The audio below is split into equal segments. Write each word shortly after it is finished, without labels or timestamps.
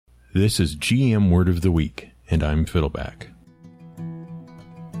This is GM Word of the Week, and I'm Fiddleback.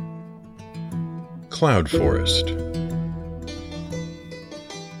 Cloud Forest.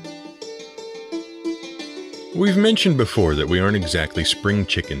 We've mentioned before that we aren't exactly spring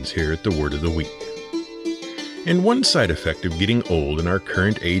chickens here at the Word of the Week. And one side effect of getting old in our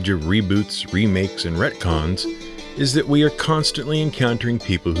current age of reboots, remakes, and retcons is that we are constantly encountering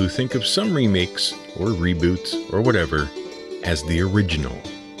people who think of some remakes, or reboots, or whatever, as the original.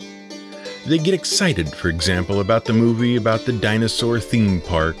 They get excited, for example, about the movie about the dinosaur theme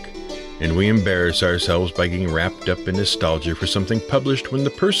park, and we embarrass ourselves by getting wrapped up in nostalgia for something published when the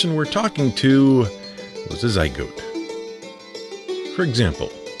person we're talking to was a zygote. For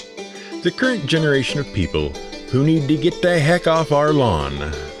example, the current generation of people who need to get the heck off our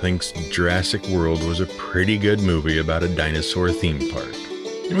lawn thinks Jurassic World was a pretty good movie about a dinosaur theme park,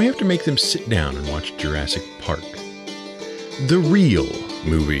 and we have to make them sit down and watch Jurassic Park, the real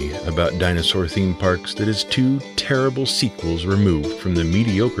movie about dinosaur theme parks that is 2 terrible sequels removed from the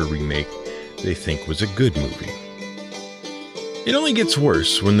mediocre remake they think was a good movie. It only gets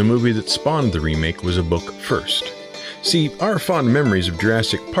worse when the movie that spawned the remake was a book first. See, our fond memories of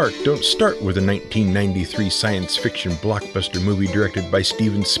Jurassic Park don't start with a 1993 science fiction blockbuster movie directed by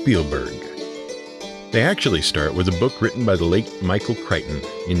Steven Spielberg. They actually start with a book written by the late Michael Crichton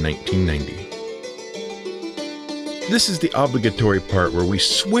in 1990. This is the obligatory part where we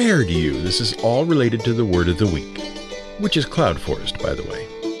swear to you this is all related to the word of the week, which is Cloud Forest, by the way.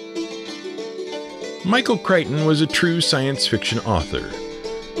 Michael Crichton was a true science fiction author.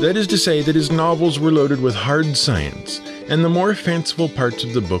 That is to say that his novels were loaded with hard science, and the more fanciful parts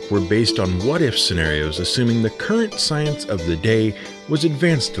of the book were based on what-if scenarios, assuming the current science of the day was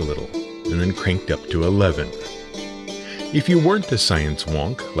advanced a little, and then cranked up to 11. If you weren't a science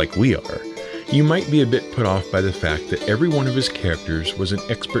wonk, like we are, you might be a bit put off by the fact that every one of his characters was an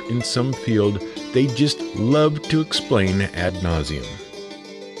expert in some field they just loved to explain ad nauseum.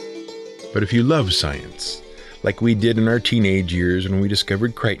 But if you love science, like we did in our teenage years when we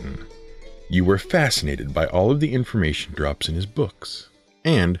discovered Crichton, you were fascinated by all of the information drops in his books.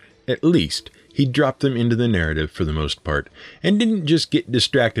 And, at least, he dropped them into the narrative for the most part, and didn't just get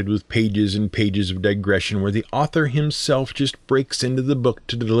distracted with pages and pages of digression where the author himself just breaks into the book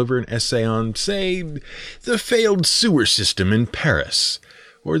to deliver an essay on, say, the failed sewer system in Paris,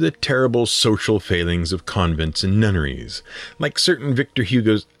 or the terrible social failings of convents and nunneries, like certain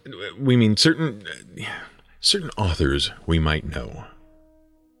certain authors we might know.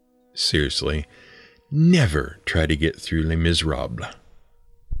 Seriously, never try to get through Les Miserables.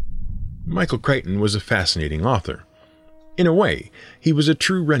 Michael Crichton was a fascinating author. In a way, he was a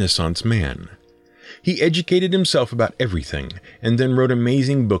true Renaissance man. He educated himself about everything, and then wrote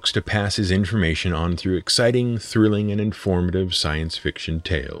amazing books to pass his information on through exciting, thrilling, and informative science fiction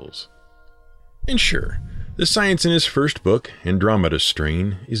tales. And sure, the science in his first book, Andromeda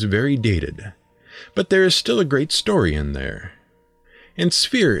Strain, is very dated, but there is still a great story in there. And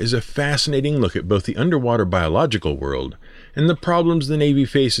Sphere is a fascinating look at both the underwater biological world and the problems the Navy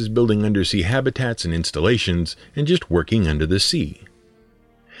faces building undersea habitats and installations and just working under the sea.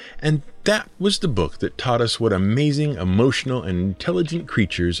 And that was the book that taught us what amazing, emotional, and intelligent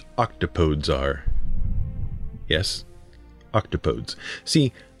creatures octopodes are. Yes, octopodes.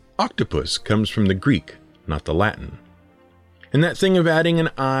 See, octopus comes from the Greek, not the Latin. And that thing of adding an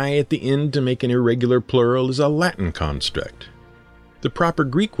I at the end to make an irregular plural is a Latin construct. The proper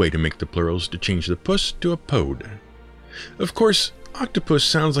Greek way to make the plural is to change the pus to a pod. Of course, octopus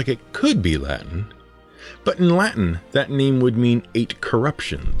sounds like it could be Latin, but in Latin, that name would mean 8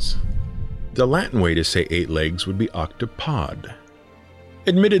 corruptions. The Latin way to say 8 legs would be octopod.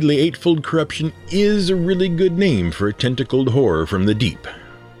 Admittedly, eightfold corruption is a really good name for a tentacled horror from the deep.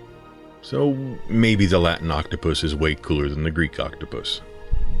 So maybe the Latin octopus is way cooler than the Greek octopus.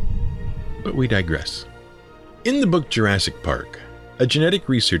 But we digress. In the book Jurassic Park, a genetic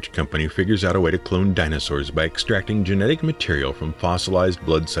research company figures out a way to clone dinosaurs by extracting genetic material from fossilized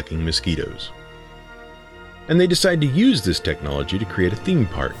blood-sucking mosquitoes. And they decide to use this technology to create a theme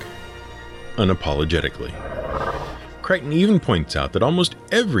park, unapologetically. Crichton even points out that almost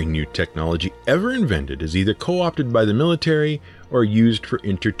every new technology ever invented is either co-opted by the military or used for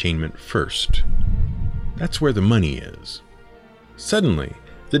entertainment first. That's where the money is. Suddenly,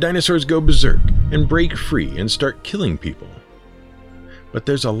 the dinosaurs go berserk and break free and start killing people. But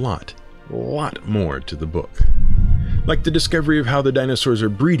there's a lot more to the book. Like the discovery of how the dinosaurs are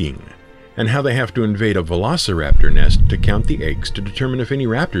breeding, and how they have to invade a velociraptor nest to count the eggs to determine if any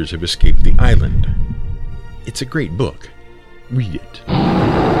raptors have escaped the island. It's a great book. Read it.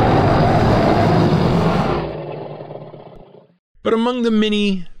 But among the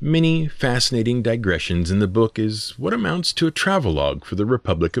many, many fascinating digressions in the book is what amounts to a travelogue for the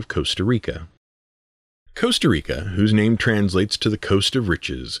Republic of Costa Rica. Costa Rica, whose name translates to the Coast of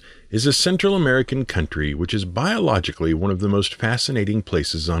Riches, is a Central American country which is biologically one of the most fascinating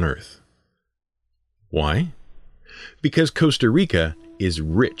places on Earth. Why? Because Costa Rica is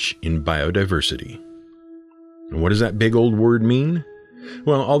rich in biodiversity. And what does that big old word mean?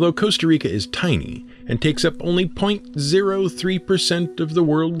 Well, although Costa Rica is tiny and takes up only 0.03% of the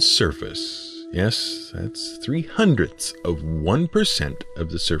world's surface, yes, that's 0.03%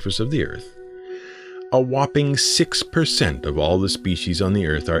 of the surface of the Earth, a whopping 6% of all the species on the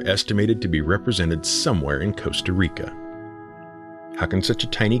Earth are estimated to be represented somewhere in Costa Rica. How can such a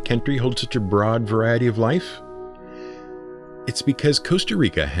tiny country hold such a broad variety of life? It's because Costa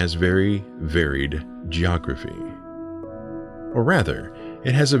Rica has very varied geography. Or rather,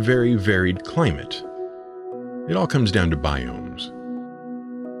 it has a very varied climate. It all comes down to biomes.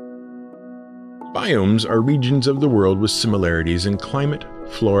 Biomes are regions of the world with similarities in climate,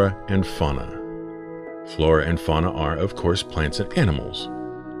 flora, and fauna. Flora and fauna are, of course, plants and animals.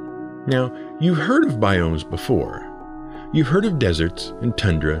 Now, you've heard of biomes before. You've heard of deserts and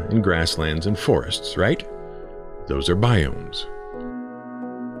tundra and grasslands and forests, right? Those are biomes.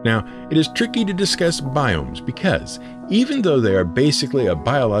 Now, it is tricky to discuss biomes because, even though they are basically a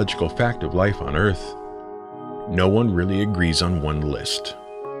biological fact of life on Earth, no one really agrees on one list.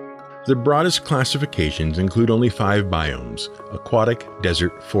 The broadest classifications include only 5 biomes: aquatic,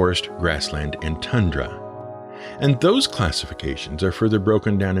 desert, forest, grassland, and tundra. And those classifications are further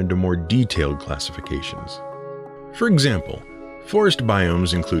broken down into more detailed classifications. For example, forest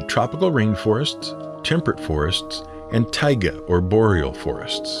biomes include tropical rainforests, temperate forests, and taiga or boreal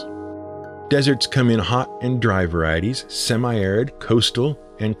forests. Deserts come in hot and dry varieties, semi-arid, coastal,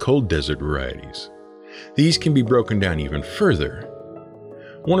 and cold desert varieties. These can be broken down even further.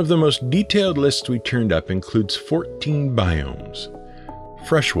 One of the most detailed lists we turned up includes 14 biomes: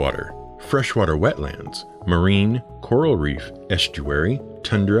 freshwater wetlands, marine, coral reef, estuary,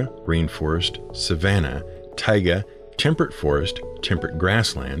 tundra, rainforest, savanna, taiga, temperate forest, temperate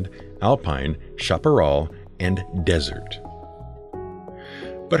grassland, alpine, chaparral, and desert.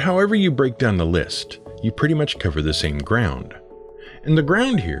 But however you break down the list, you pretty much cover the same ground. And the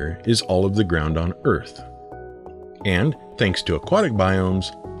ground here is all of the ground on Earth. And, thanks to aquatic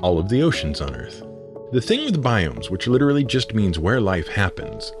biomes, all of the oceans on Earth. The thing with biomes, which literally just means where life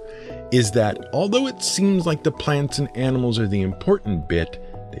happens, is that although it seems like the plants and animals are the important bit,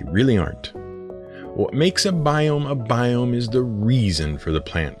 they really aren't. What makes a biome is the reason for the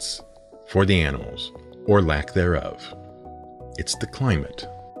plants, for the animals, or lack thereof. It's the climate.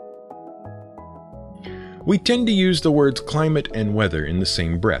 We tend to use the words climate and weather in the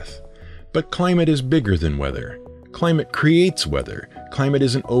same breath, but climate is bigger than weather. Climate creates weather. Climate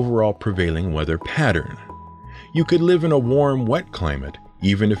is an overall prevailing weather pattern. You could live in a warm, wet climate,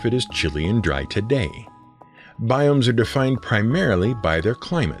 even if it is chilly and dry today. Biomes are defined primarily by their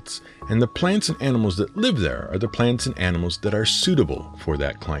climates, and the plants and animals that live there are the plants and animals that are suitable for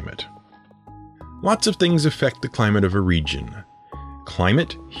that climate. Lots of things affect the climate of a region.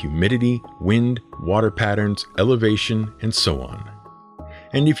 Climate, humidity, wind, water patterns, elevation, and so on.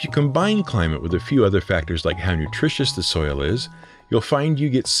 And if you combine climate with a few other factors like how nutritious the soil is, you'll find you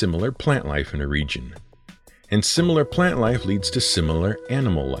get similar plant life in a region. And similar plant life leads to similar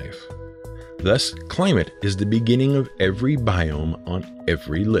animal life. Thus, climate is the beginning of every biome on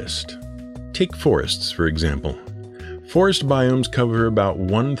every list. Take forests, for example. Forest biomes cover about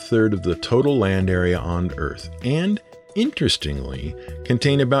 1/3 of the total land area on Earth, and, interestingly,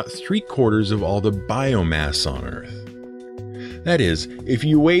 contain about 3/4 of all the biomass on Earth. That is, if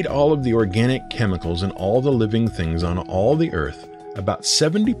you weighed all of the organic chemicals and all the living things on all the Earth, about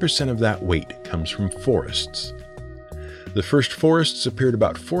 70% of that weight comes from forests. The first forests appeared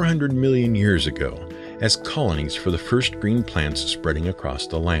about 400 million years ago as colonies for the first green plants spreading across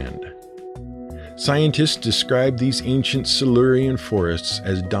the land. Scientists describe these ancient Silurian forests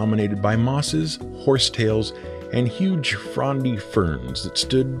as dominated by mosses, horsetails, and huge frondy ferns that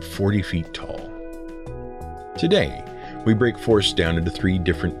stood 40 feet tall. Today, we break forests down into 3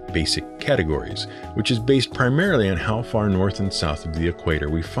 different basic categories, which is based primarily on how far north and south of the equator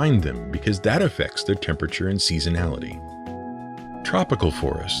we find them, because that affects their temperature and seasonality. Tropical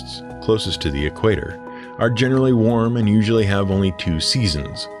forests, closest to the equator, are generally warm and usually have only 2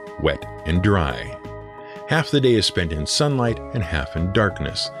 seasons, wet and dry. Half the day is spent in sunlight and half in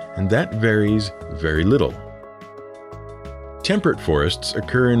darkness, and that varies very little. Temperate forests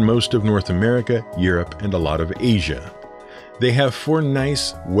occur in most of North America, Europe, and a lot of Asia. They have 4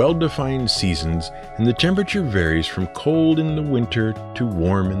 nice, well-defined seasons, and the temperature varies from cold in the winter to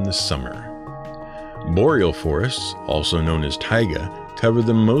warm in the summer. Boreal forests, also known as taiga, cover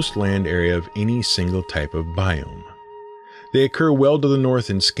the most land area of any single type of biome. They occur well to the north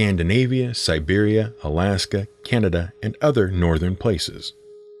in Scandinavia, Siberia, Alaska, Canada, and other northern places.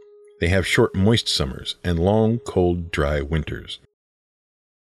 They have short, moist summers and long, cold, dry winters.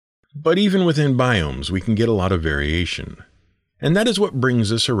 But even within biomes, we can get a lot of variation. And that is what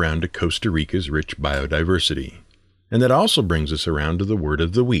brings us around to Costa Rica's rich biodiversity. And that also brings us around to the word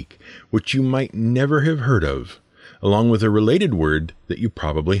of the week, which you might never have heard of, along with a related word that you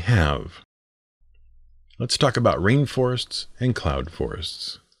probably have. Let's talk about rainforests and cloud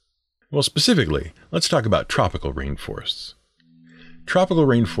forests. Well, specifically, let's talk about tropical rainforests. Tropical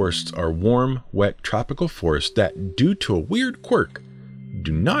rainforests are warm, wet tropical forests that, due to a weird quirk,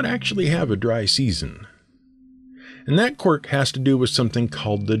 do not actually have a dry season. And that quirk has to do with something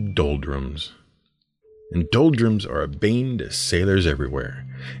called the doldrums. And doldrums are a bane to sailors everywhere,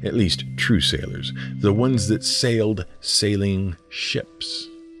 at least true sailors, the ones that sailed sailing ships.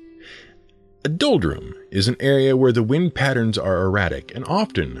 A doldrum is an area where the wind patterns are erratic and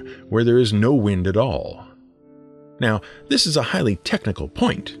often where there is no wind at all. Now, this is a highly technical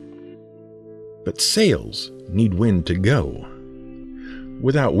point, but sails need wind to go.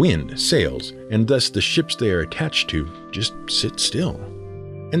 Without wind, sails, and thus the ships they are attached to, just sit still.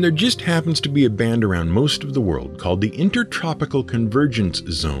 And there just happens to be a band around most of the world called the Intertropical Convergence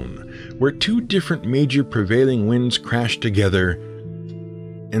Zone, where 2 different major prevailing winds crash together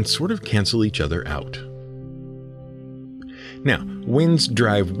and sort of cancel each other out. Now, winds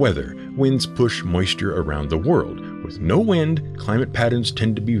drive weather. Winds push moisture around the world. With no wind, climate patterns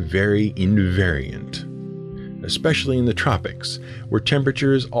tend to be very invariant, especially in the tropics, where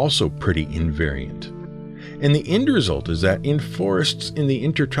temperature is also pretty invariant. And the end result is that in forests in the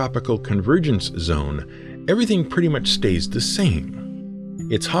Intertropical Convergence Zone, everything pretty much stays the same.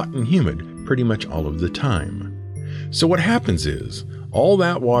 It's hot and humid pretty much all of the time. So what happens is, all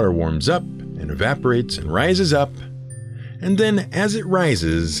that water warms up and evaporates and rises up, and then as it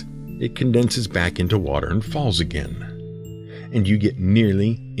rises, it condenses back into water and falls again. And you get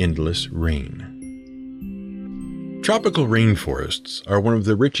nearly endless rain. Tropical rainforests are one of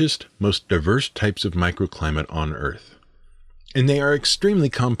the richest, most diverse types of microclimate on Earth. And they are extremely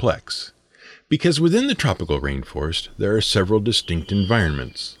complex, because within the tropical rainforest there are several distinct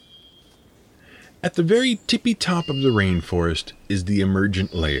environments. At the very tippy top of the rainforest is the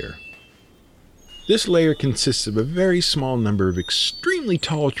emergent layer. This layer consists of a very small number of extremely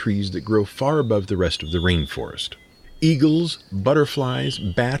tall trees that grow far above the rest of the rainforest. Eagles, butterflies,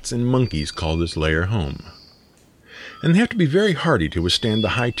 bats, and monkeys call this layer home. And they have to be very hardy to withstand the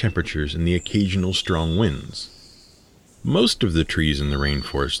high temperatures and the occasional strong winds. Most of the trees in the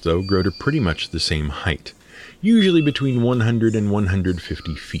rainforest, though, grow to pretty much the same height, usually between 100 and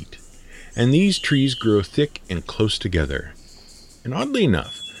 150 feet. And these trees grow thick and close together. And oddly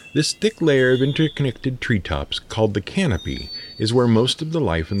enough, this thick layer of interconnected treetops, called the canopy, is where most of the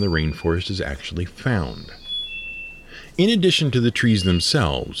life in the rainforest is actually found. In addition to the trees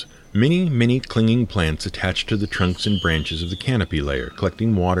themselves, many clinging plants attach to the trunks and branches of the canopy layer,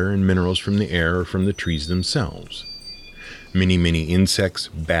 collecting water and minerals from the air or from the trees themselves. Many insects,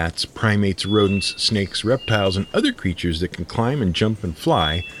 bats, primates, rodents, snakes, reptiles, and other creatures that can climb and jump and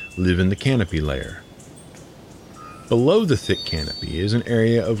fly live in the canopy layer. Below the thick canopy is an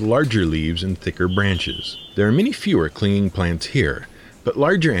area of larger leaves and thicker branches. There are many fewer clinging plants here, but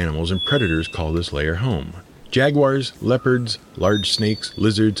larger animals and predators call this layer home. Jaguars, leopards, large snakes,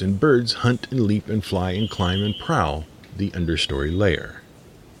 lizards, and birds hunt and leap and fly and climb and prowl the understory layer.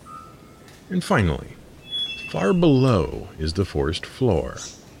 And finally, far below is the forest floor,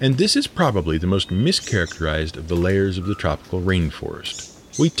 and this is probably the most mischaracterized of the layers of the tropical rainforest.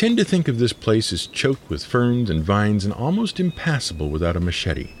 We tend to think of this place as choked with ferns and vines and almost impassable without a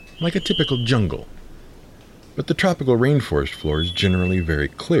machete, like a typical jungle. But the tropical rainforest floor is generally very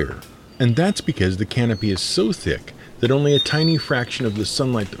clear. And that's because the canopy is so thick that only a tiny fraction of the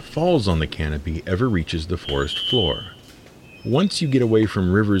sunlight that falls on the canopy ever reaches the forest floor. Once you get away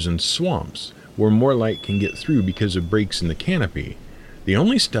from rivers and swamps, where more light can get through because of breaks in the canopy, the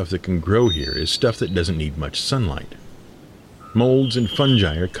only stuff that can grow here is stuff that doesn't need much sunlight. Molds and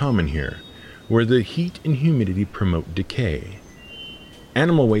fungi are common here, where the heat and humidity promote decay.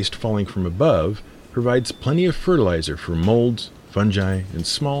 Animal waste falling from above provides plenty of fertilizer for molds, fungi, and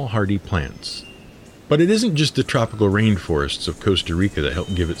small hardy plants. But it isn't just the tropical rainforests of Costa Rica that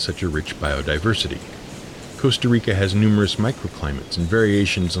help give it such a rich biodiversity. Costa Rica has numerous microclimates and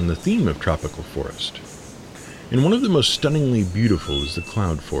variations on the theme of tropical forest. and one of the most stunningly beautiful is the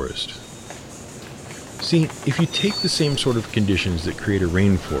cloud forest. See, if you take the same sort of conditions that create a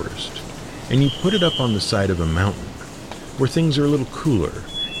rainforest, and you put it up on the side of a mountain, where things are a little cooler,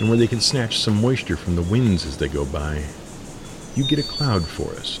 and where they can snatch some moisture from the winds as they go by, you get a cloud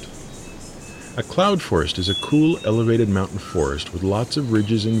forest. A cloud forest is a cool, elevated mountain forest with lots of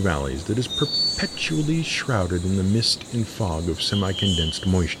ridges and valleys that is perpetually shrouded in the mist and fog of semi-condensed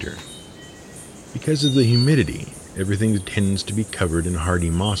moisture. Because of the humidity, everything tends to be covered in hardy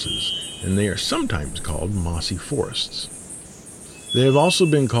mosses, and they are sometimes called mossy forests. They have also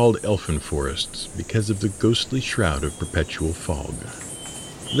been called elfin forests because of the ghostly shroud of perpetual fog.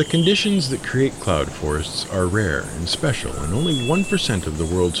 The conditions that create cloud forests are rare and special, and only 1% of the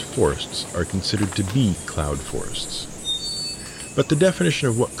world's forests are considered to be cloud forests. But the definition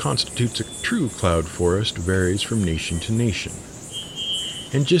of what constitutes a true cloud forest varies from nation to nation.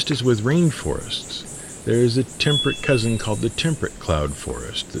 And just as with rainforests, there is a temperate cousin called the temperate cloud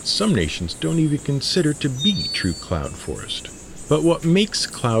forest that some nations don't even consider to be true cloud forest. But what makes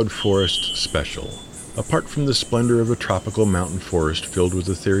cloud forests special, apart from the splendor of a tropical mountain forest filled with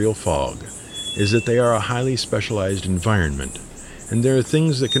ethereal fog, is that they are a highly specialized environment, and there are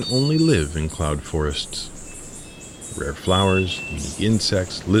things that can only live in cloud forests. Rare flowers, unique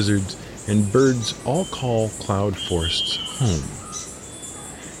insects, lizards, and birds all call cloud forests home.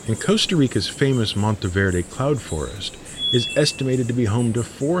 And Costa Rica's famous Monteverde cloud forest is estimated to be home to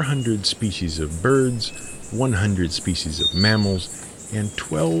 400 species of birds, 100 species of mammals, and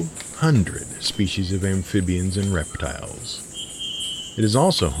 1,200 species of amphibians and reptiles. It is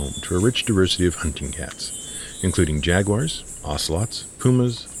also home to a rich diversity of hunting cats, including jaguars, ocelots,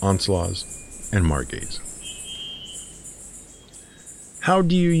 pumas, onslaughs, and margays. How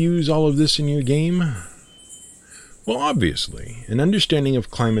do you use all of this in your game? Well, obviously, an understanding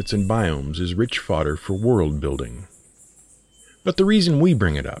of climates and biomes is rich fodder for world building. But the reason we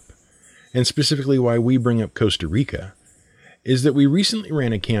bring it up, and specifically why we bring up Costa Rica, is that we recently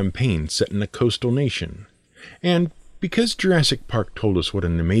ran a campaign set in a coastal nation, and because Jurassic Park told us what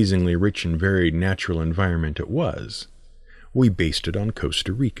an amazingly rich and varied natural environment it was, we based it on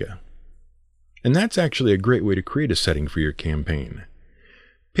Costa Rica. And that's actually a great way to create a setting for your campaign.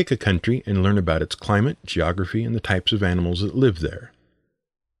 Pick a country and learn about its climate, geography, and the types of animals that live there.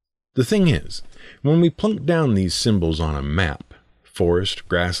 The thing is, when we plunk down these symbols on a map, forest,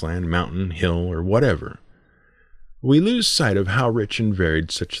 grassland, mountain, hill, or whatever, we lose sight of how rich and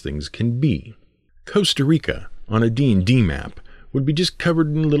varied such things can be. Costa Rica, on a D&D map, would be just covered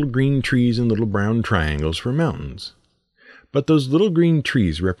in little green trees and little brown triangles for mountains. But those little green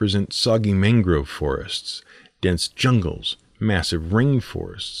trees represent soggy mangrove forests, dense jungles, massive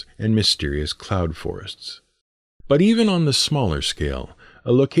rainforests, and mysterious cloud forests. But even on the smaller scale,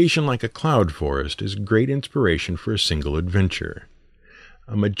 a location like a cloud forest is great inspiration for a single adventure.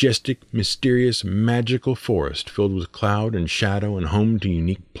 A majestic, mysterious, magical forest filled with cloud and shadow and home to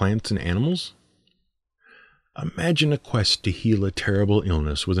unique plants and animals? Imagine a quest to heal a terrible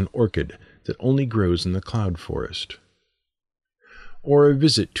illness with an orchid that only grows in the cloud forest. Or a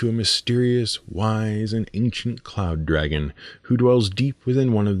visit to a mysterious, wise, and ancient cloud dragon who dwells deep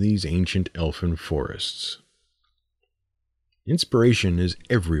within one of these ancient elfin forests. Inspiration is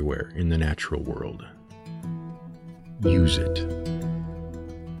everywhere in the natural world. Use it.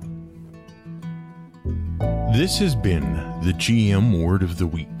 This has been the GM Word of the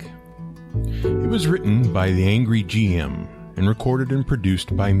Week. It was written by the Angry GM and recorded and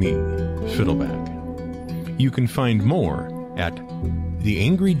produced by me, Fiddleback. You can find more at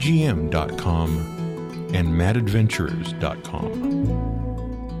theangrygm.com and madadventurers.com.